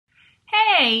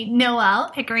Hey, Noelle,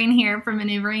 Pickering here for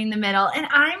Maneuvering the Middle, and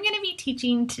I'm going to be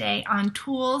teaching today on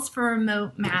tools for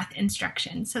remote math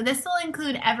instruction. So this will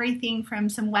include everything from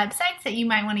some websites that you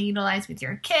might want to utilize with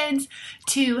your kids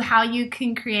to how you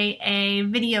can create a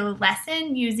video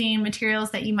lesson using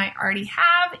materials that you might already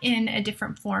have in a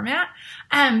different format.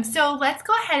 So let's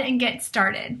go ahead and get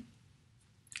started.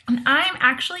 And I'm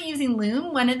actually using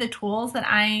Loom, one of the tools that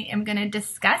I am going to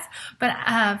discuss, but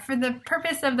for the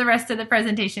purpose of the rest of the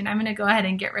presentation, I'm going to go ahead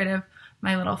and get rid of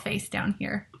my little face down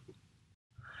here.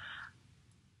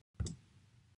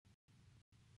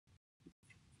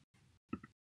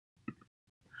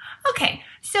 Okay,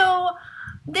 so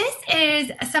this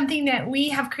is something that we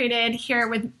have created here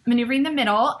with Maneuvering the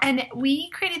Middle, and we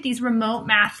created these remote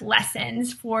math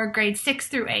lessons for grades 6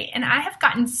 through 8. And I have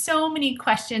gotten so many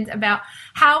questions about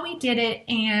how we did it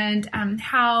and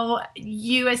how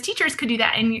you as teachers could do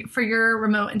that for your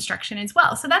remote instruction as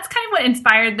well. So that's kind of what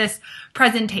inspired this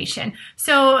presentation.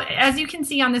 So as you can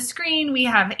see on the screen, we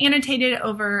have annotated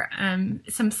over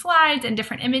some slides and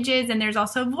different images, and there's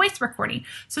also voice recording.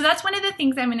 So that's one of the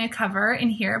things I'm going to cover in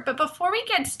here. But before we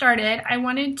get started, I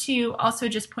wanted to also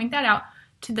just point that out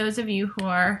to those of you who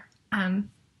are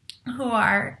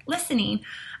listening.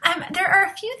 There are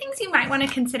a few things you might want to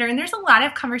consider, and there's a lot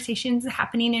of conversations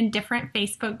happening in different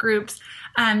Facebook groups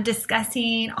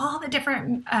discussing all the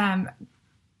different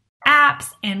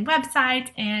apps and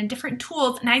websites and different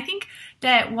tools. And I think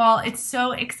that while it's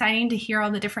so exciting to hear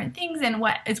all the different things and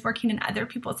what is working in other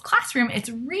people's classroom, it's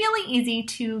really easy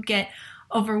to get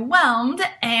overwhelmed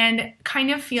and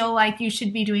kind of feel like you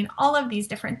should be doing all of these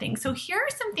different things. So here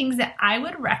are some things that I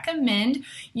would recommend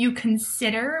you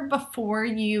consider before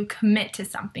you commit to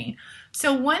something.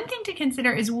 So one thing to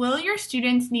consider is, will your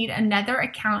students need another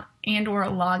account and or a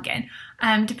login?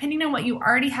 Depending on what you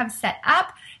already have set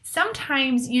up,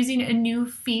 sometimes using a new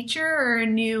feature or a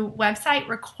new website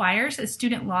requires a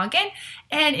student login.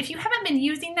 And if you haven't been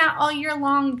using that all year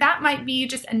long, that might be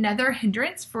just another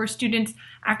hindrance for students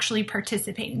actually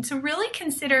participating. So really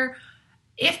consider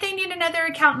if they need another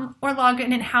account or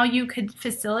login and how you could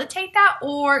facilitate that,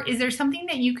 or is there something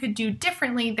that you could do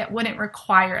differently that wouldn't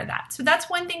require that? So that's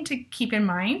one thing to keep in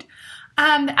mind.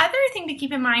 The other thing to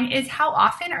keep in mind is, how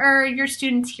often are your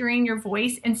students hearing your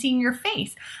voice and seeing your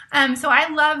face? So I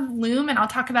love Loom, and I'll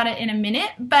talk about it in a minute,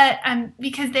 but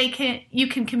because you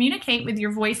can communicate with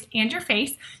your voice and your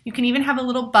face. You can even have a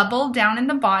little bubble down in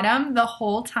the bottom the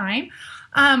whole time.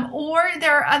 Or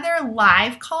there are other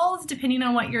live calls depending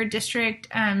on what your district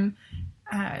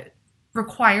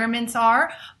requirements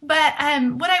are. But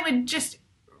what I would just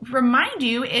remind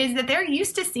you is that they're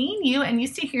used to seeing you and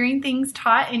used to hearing things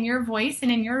taught in your voice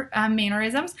and in your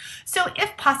mannerisms. So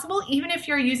if possible, even if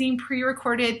you're using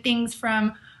pre-recorded things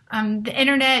from the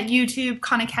internet, YouTube,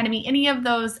 Khan Academy, any of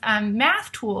those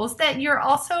math tools, that you're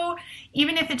also,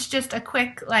 even if it's just a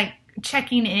quick like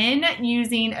checking in,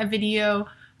 using a video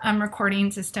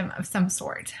recording system of some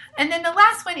sort. And then the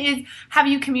last one is, have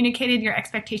you communicated your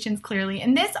expectations clearly?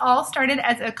 And this all started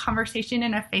as a conversation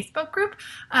in a Facebook group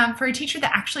for a teacher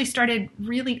that actually started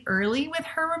really early with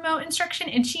her remote instruction.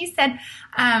 And she said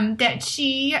that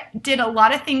she did a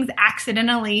lot of things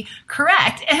accidentally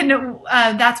correct. And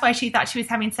that's why she thought she was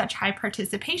having such high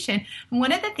participation. And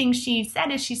one of the things she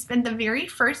said is she spent the very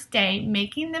first day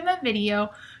making them a video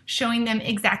showing them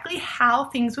exactly how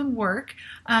things would work,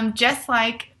 just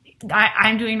like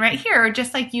I'm doing right here, or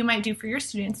just like you might do for your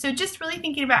students. So just really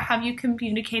thinking about how you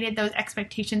communicated those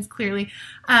expectations clearly,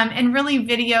 and really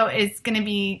video is going to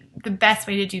be the best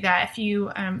way to do that.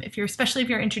 Especially if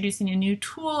you're introducing a new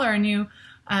tool or a new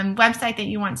website that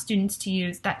you want students to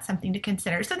use, that's something to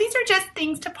consider. So these are just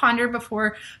things to ponder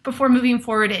before moving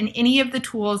forward in any of the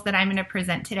tools that I'm going to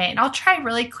present today. And I'll try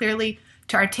really clearly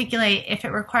to articulate if it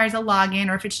requires a login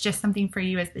or if it's just something for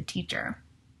you as the teacher.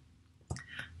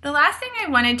 The last thing I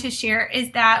wanted to share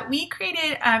is that we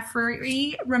created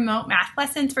free remote math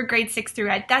lessons for grades 6 through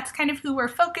 8. That's kind of who we're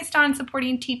focused on,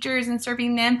 supporting teachers and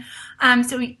serving them.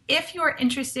 So if you're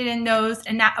interested in those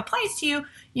and that applies to you,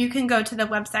 you can go to the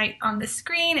website on the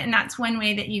screen, and that's one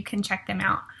way that you can check them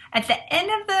out. At the end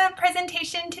of the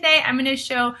presentation today, I'm going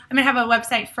to have a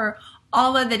website for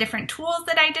all of the different tools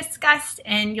that I discussed,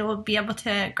 and you'll be able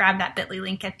to grab that bit.ly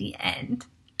link at the end.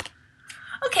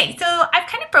 Okay, so I've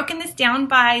kind of broken this down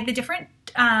by the different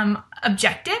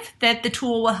objective that the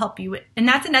tool will help you with. And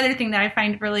that's another thing that I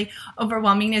find really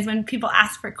overwhelming, is when people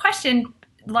ask for a question,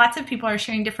 lots of people are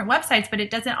sharing different websites, but they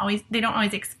don't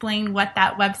always explain what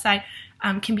that website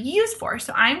can be used for.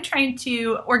 So I'm trying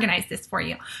to organize this for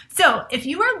you. So if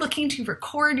you are looking to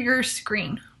record your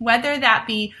screen, whether that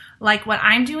be like what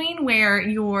I'm doing, where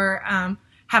you're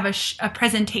have a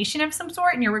presentation of some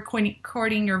sort and you're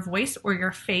recording your voice or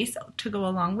your face to go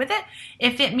along with it.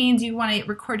 If it means you want to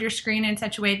record your screen in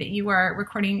such a way that you are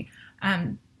recording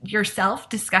yourself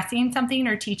discussing something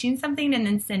or teaching something and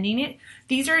then sending it,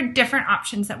 these are different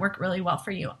options that work really well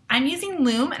for you. I'm using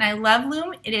Loom and I love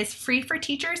Loom. It is free for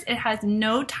teachers. It has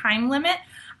no time limit.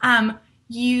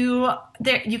 You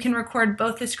can record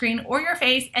both the screen or your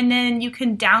face, and then you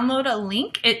can download a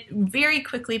link. It very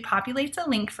quickly populates a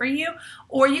link for you,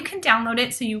 or you can download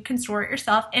it so you can store it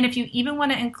yourself. And if you even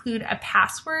want to include a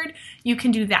password, you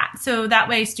can do that. So that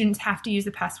way students have to use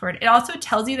a password. It also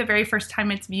tells you the very first time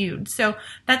it's viewed. So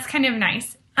that's kind of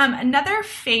nice. Another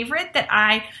favorite that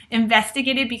I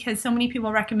investigated because so many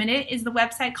people recommend it is the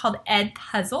website called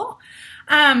Edpuzzle.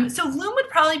 So Loom would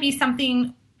probably be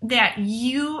something that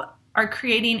you are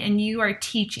creating and you are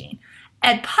teaching.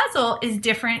 Edpuzzle is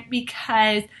different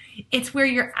because it's where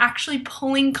you're actually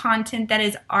pulling content that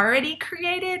is already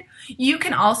created. You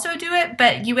can also do it,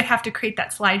 but you would have to create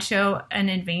that slideshow in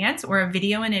advance or a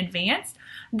video in advance.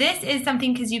 This is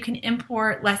something because you can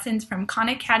import lessons from Khan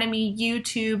Academy,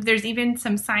 YouTube. There's even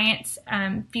some science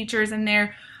features in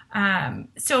there.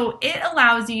 So it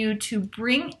allows you to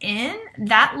bring in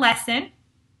that lesson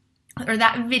or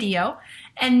that video,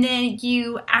 and then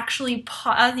you actually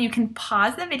you can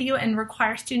pause the video and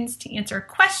require students to answer a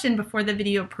question before the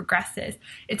video progresses.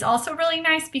 It's also really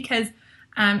nice because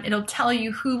it'll tell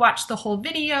you who watched the whole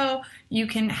video. You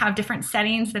can have different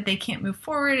settings that they can't move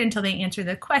forward until they answer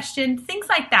the question, things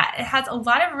like that. It has a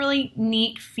lot of really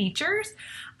neat features.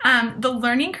 The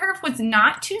learning curve was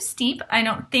not too steep. I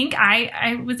don't think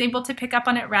I was able to pick up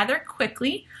on it rather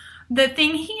quickly. The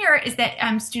thing here is that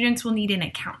students will need an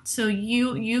account. So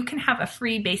you can have a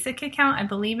free basic account. I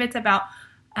believe it's about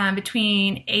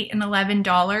between $8 and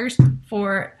 $11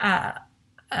 for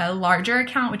a larger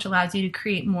account, which allows you to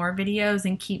create more videos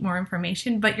and keep more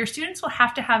information. But your students will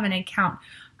have to have an account.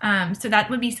 So that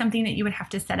would be something that you would have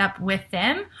to set up with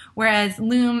them. Whereas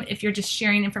Loom, if you're just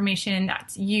sharing information,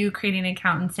 that's you creating an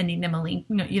account and sending them a link.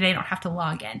 They don't have to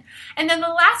log in. And then the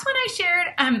last one I shared,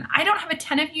 I don't have a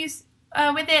ton of use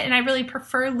with it, and I really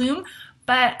prefer Loom,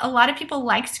 but a lot of people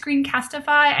like Screencastify.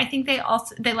 I think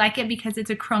they like it because it's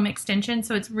a Chrome extension,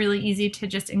 so it's really easy to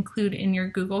just include in your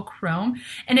Google Chrome,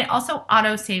 and it also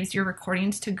auto saves your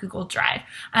recordings to Google Drive.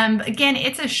 Again,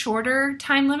 it's a shorter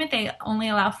time limit. They only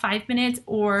allow 5 minutes,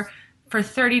 or for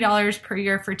 $30 per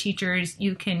year for teachers,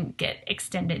 you can get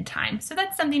extended time. So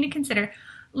that's something to consider.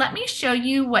 Let me show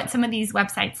you what some of these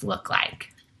websites look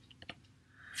like.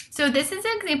 So this is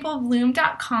an example of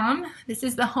loom.com. This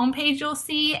is the homepage you'll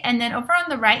see, and then over on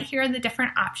the right here are the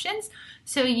different options.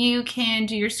 So you can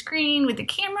do your screen with the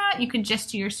camera, you can just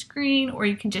do your screen, or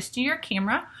you can just do your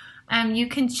camera. You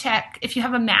can check, if you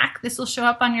have a Mac, this will show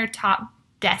up on your top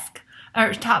desk,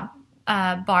 or top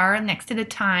bar next to the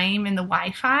time and the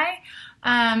Wi-Fi.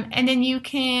 And then you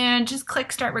can just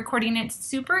click start recording. It's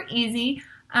super easy.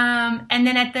 And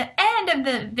then at the end of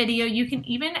the video, you can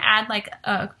even add like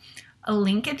a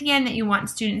link at the end that you want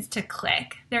students to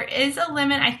click. There is a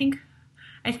limit. I think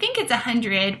it's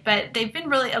 100, but they've been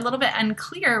really a little bit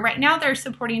unclear. Right now they're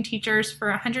supporting teachers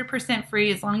for 100%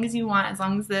 free as long as you want, as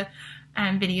long as the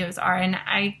videos are, and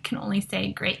I can only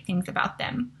say great things about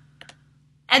them.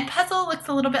 Edpuzzle looks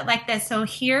a little bit like this. So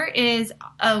here is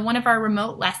one of our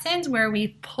remote lessons where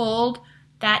we pulled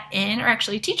that in, or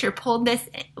actually teacher pulled this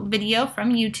video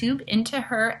from YouTube into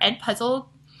her Edpuzzle.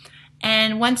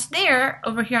 And once there,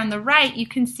 over here on the right, you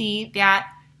can see that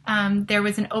there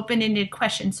was an open-ended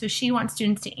question. So she wants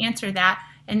students to answer that,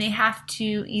 and they have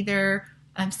to either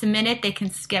submit it, they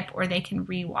can skip, or they can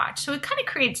rewatch. So it kind of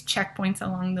creates checkpoints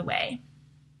along the way.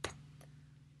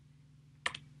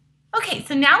 Okay,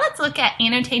 so now let's look at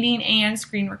annotating and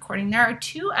screen recording. There are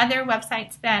two other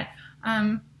websites that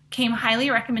came highly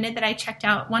recommended that I checked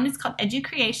out. One is called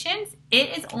EduCreations.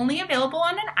 It is only available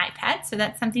on an iPad, so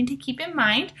that's something to keep in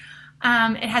mind.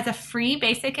 It has a free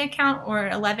basic account, or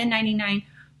 $11.99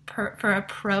 for a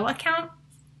pro account.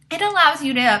 It allows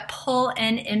you to pull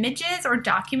in images or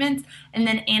documents and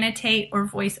then annotate or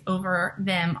voice over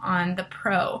them on the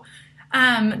pro.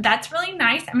 That's really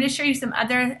nice. I'm going to show you some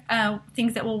other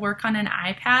things that will work on an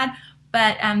iPad,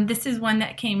 but this is one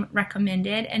that came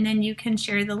recommended, and then you can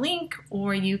share the link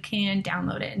or you can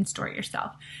download it and store it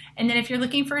yourself. And then if you're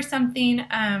looking for something,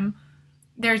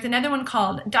 there's another one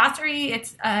called Dosery.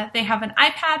 They have an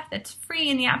iPad that's free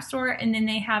in the App Store, and then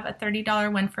they have a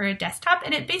 $30 one for a desktop,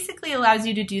 and it basically allows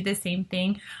you to do the same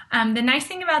thing. The nice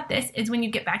thing about this is when you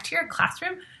get back to your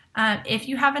classroom, if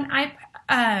you have an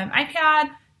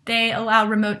iPad, they allow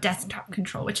remote desktop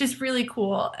control, which is really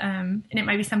cool, and it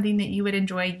might be something that you would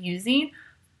enjoy using.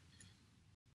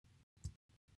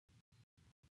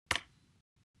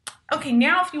 Okay,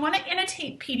 now if you want to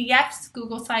annotate PDFs,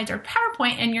 Google Slides, or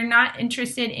PowerPoint, and you're not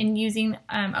interested in using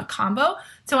a combo,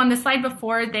 so on the slide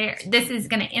before there, this is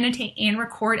going to annotate and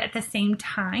record at the same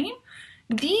time.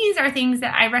 These are things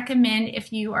that I recommend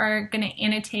if you are going to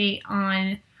annotate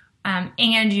on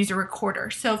and use a recorder.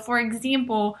 So for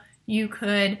example, you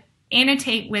could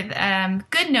annotate with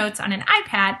GoodNotes on an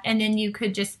iPad, and then you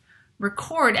could just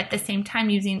record at the same time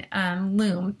using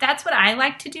Loom. That's what I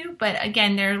like to do, but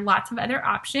again, there are lots of other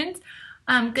options.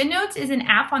 GoodNotes is an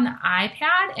app on the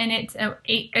iPad, and it's a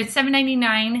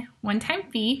 $7.99 one-time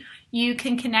fee. You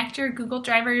can connect your Google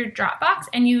Drive or your Dropbox,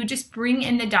 and you just bring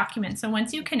in the documents. So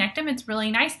once you connect them, it's really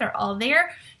nice. They're all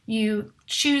there. You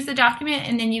choose the document,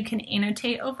 and then you can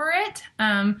annotate over it.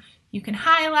 You can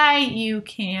highlight. You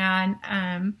can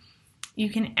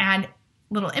add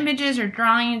little images or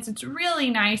drawings. It's really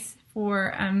nice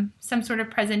for some sort of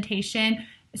presentation,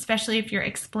 especially if you're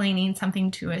explaining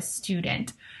something to a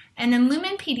student. And then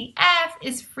Lumen PDF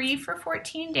is free for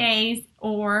 14 days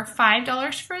or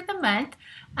 $5 for the month,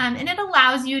 and it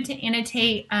allows you to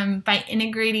annotate by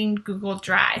integrating Google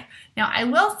Drive. Now, I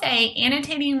will say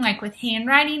annotating like with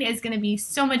handwriting is going to be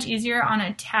so much easier on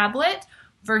a tablet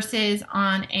versus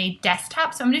on a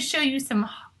desktop. So I'm going to show you some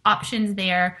options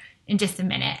there in just a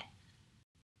minute.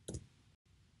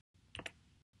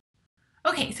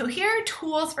 Okay, so here are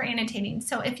tools for annotating.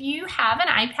 So if you have an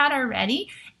iPad already,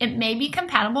 it may be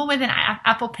compatible with an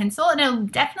Apple Pencil, and it'll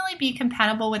definitely be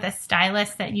compatible with a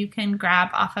stylus that you can grab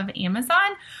off of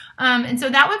Amazon. And so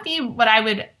that would be what I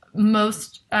would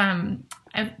most, I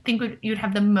think you'd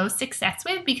have the most success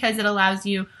with, because it allows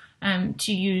you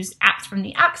to use apps from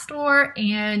the App Store,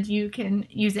 and you can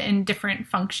use it in different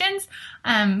functions.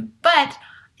 But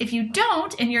if you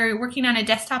don't, and you're working on a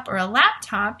desktop or a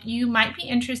laptop, you might be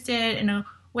interested in a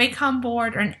Wacom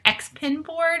board or an Xpen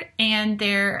board and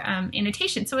their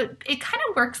annotation. So it kind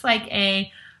of works like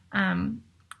a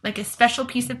special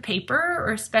piece of paper,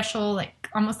 or a special, like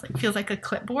almost like feels like a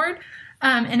clipboard.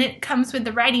 And it comes with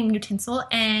the writing utensil,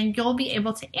 and you'll be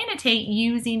able to annotate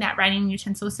using that writing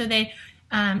utensil. So they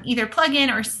either plug in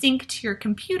or sync to your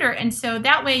computer, and so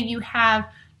that way you have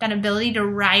that ability to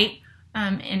write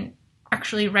and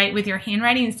actually write with your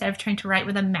handwriting instead of trying to write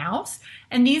with a mouse.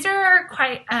 And these are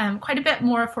quite a bit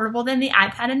more affordable than the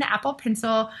iPad and the Apple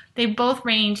Pencil. They both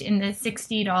range in the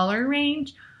 $60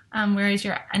 range, whereas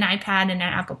an iPad and an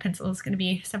Apple Pencil is going to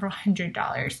be several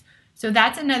 $100s. So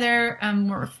that's another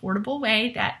more affordable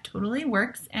way that totally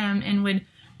works and would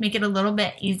make it a little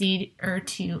bit easier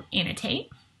to annotate.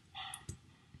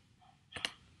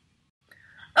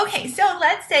 Okay, so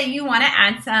let's say you want to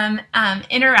add some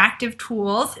interactive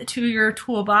tools to your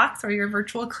toolbox or your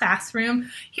virtual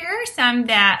classroom. Here are some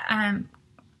that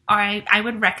I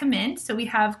would recommend. So we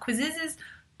have Quizzes,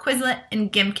 Quizlet,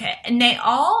 and Gimkit, and they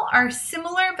all are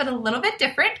similar but a little bit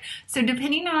different. So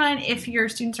depending on if your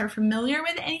students are familiar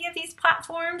with any of these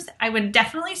platforms, I would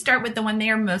definitely start with the one they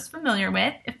are most familiar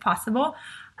with, if possible.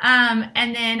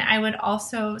 And then I would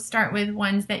also start with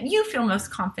ones that you feel most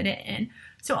confident in.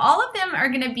 So all of them are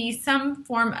going to be some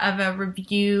form of a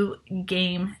review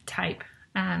game type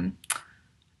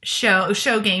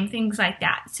show game, things like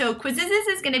that. So Quizzes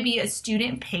is going to be a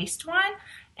student-paced one,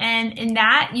 and in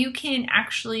that you can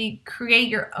actually create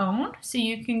your own. So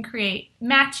you can create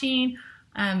matching,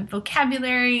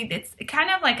 vocabulary. It's kind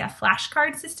of like a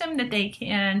flashcard system that they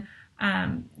can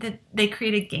that they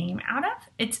create a game out of.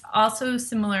 It's also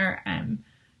similar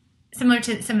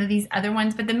to some of these other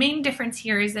ones, but the main difference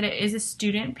here is that it is a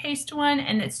student-paced one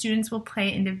and that students will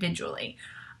play individually.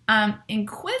 In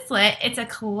Quizlet, it's a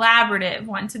collaborative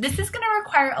one, so this is going to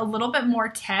require a little bit more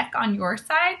tech on your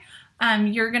side.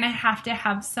 You're going to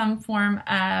have some form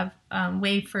of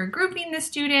way for grouping the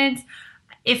students.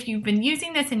 If you've been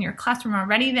using this in your classroom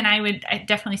already, then I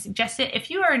definitely suggest it. If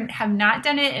you have not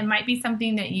done it, it might be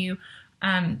something that you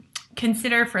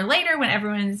consider for later when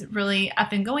everyone's really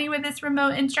up and going with this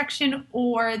remote instruction,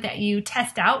 or that you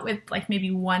test out with like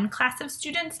maybe one class of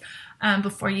students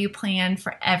before you plan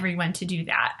for everyone to do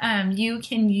that. You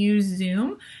can use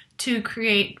Zoom to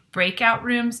create breakout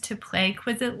rooms to play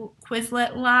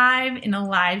Quizlet live in a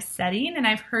live setting, and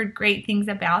I've heard great things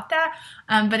about that.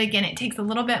 But again, it takes a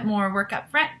little bit more work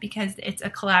up front because it's a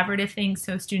collaborative thing,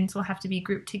 so students will have to be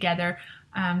grouped together.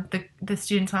 The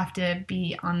students will have to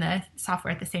be on the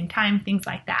software at the same time, things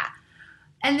like that.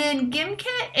 And then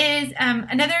Gimkit is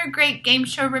another great game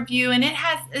show review, and it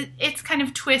has its kind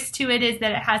of twist to it is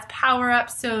that it has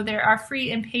power-ups, so there are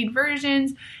free and paid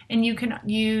versions, and you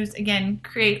can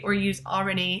create or use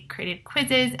already created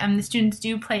quizzes. The students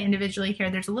do play individually here.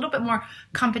 There's a little bit more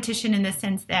competition in the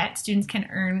sense that students can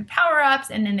earn power-ups,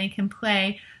 and then they can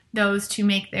play those to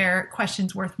make their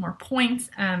questions worth more points.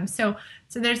 So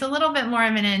there's a little bit more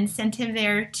of an incentive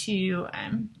there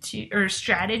or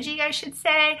strategy, I should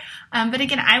say. But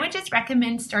again, I would just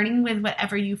recommend starting with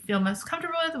whatever you feel most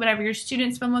comfortable with, whatever your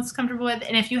students feel most comfortable with.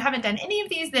 And if you haven't done any of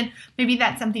these, then maybe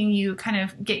that's something you kind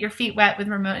of get your feet wet with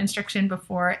remote instruction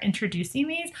before introducing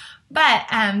these. But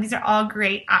these are all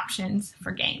great options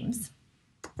for games.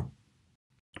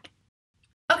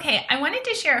 Okay, I wanted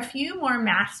to share a few more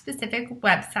math-specific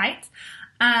websites.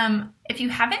 If you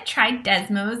haven't tried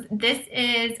Desmos, this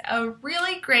is a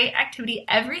really great activity.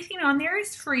 Everything on there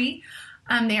is free.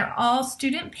 They are all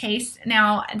student-paced.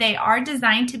 Now, they are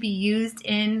designed to be used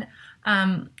in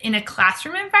a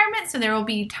classroom environment, so there will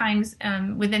be times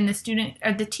within the student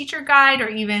or the teacher guide or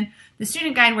even the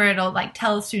student guide where it'll like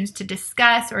tell students to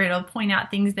discuss, or it'll point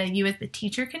out things that you as the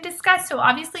teacher can discuss. So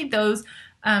obviously those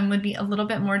would be a little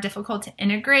bit more difficult to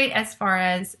integrate as far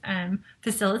as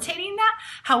facilitating that.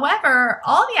 However,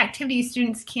 all the activities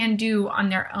students can do on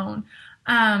their own.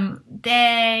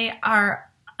 They are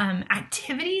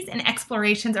activities and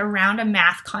explorations around a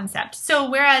math concept. So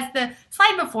whereas the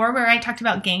slide before where I talked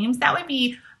about games, that would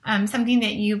be something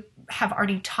that you have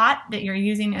already taught, that you're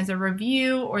using as a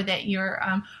review, or that you're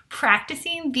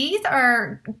practicing. The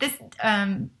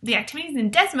activities in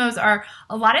Desmos are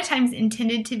a lot of times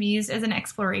intended to be used as an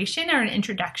exploration or an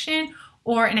introduction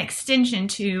or an extension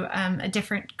to a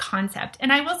different concept.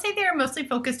 And I will say they are mostly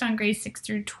focused on grades 6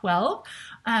 through 12.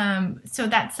 So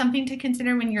that's something to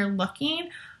consider when you're looking.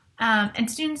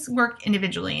 And students work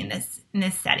individually in this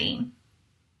setting.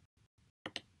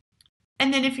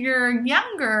 And then if you're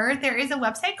younger, there is a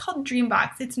website called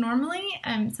Dreambox. It's normally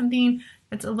something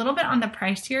that's a little bit on the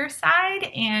pricier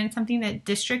side and something that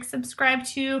districts subscribe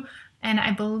to. And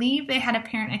I believe they had a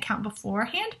parent account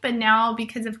beforehand, but now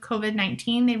because of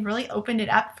COVID-19, they've really opened it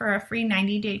up for a free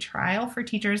 90-day trial for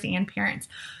teachers and parents.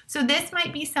 So this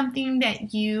might be something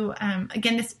that you,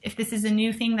 again, if this is a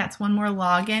new thing, that's one more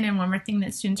login and one more thing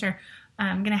that students are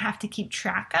going to have to keep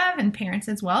track of, and parents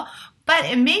as well. But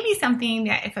it may be something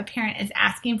that if a parent is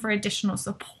asking for additional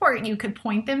support, you could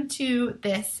point them to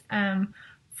this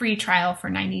free trial for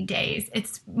 90 days.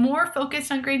 It's more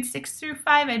focused on grades 6 through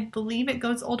 5. I believe it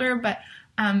goes older, but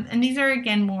and these are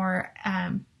again more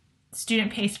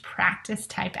student-paced practice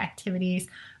type activities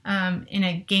in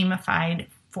a gamified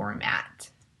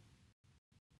format.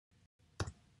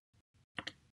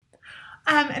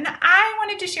 And I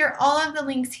wanted to share all of the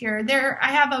links here.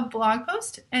 I have a blog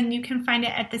post, and you can find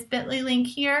it at this bit.ly link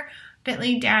here,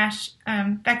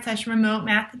 bit.ly/remote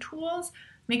math tools.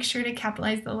 Make sure to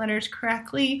capitalize the letters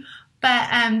correctly. But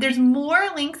there's more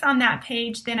links on that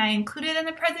page than I included in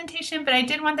the presentation, but I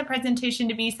did want the presentation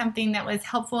to be something that was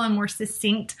helpful and more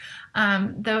succinct.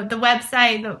 The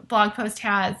website, the blog post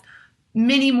has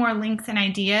many more links and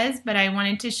ideas, but I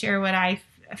wanted to share what I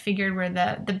figured were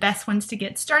the best ones to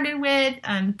get started with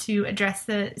to address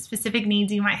the specific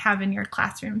needs you might have in your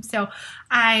classroom. So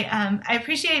I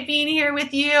appreciate being here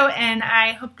with you, and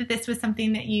I hope that this was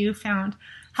something that you found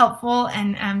helpful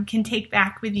and can take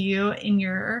back with you in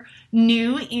your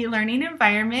new e-learning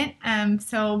environment.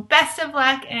 So best of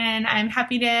luck, and I'm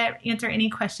happy to answer any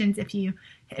questions if you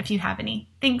have any.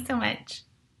 Thanks so much.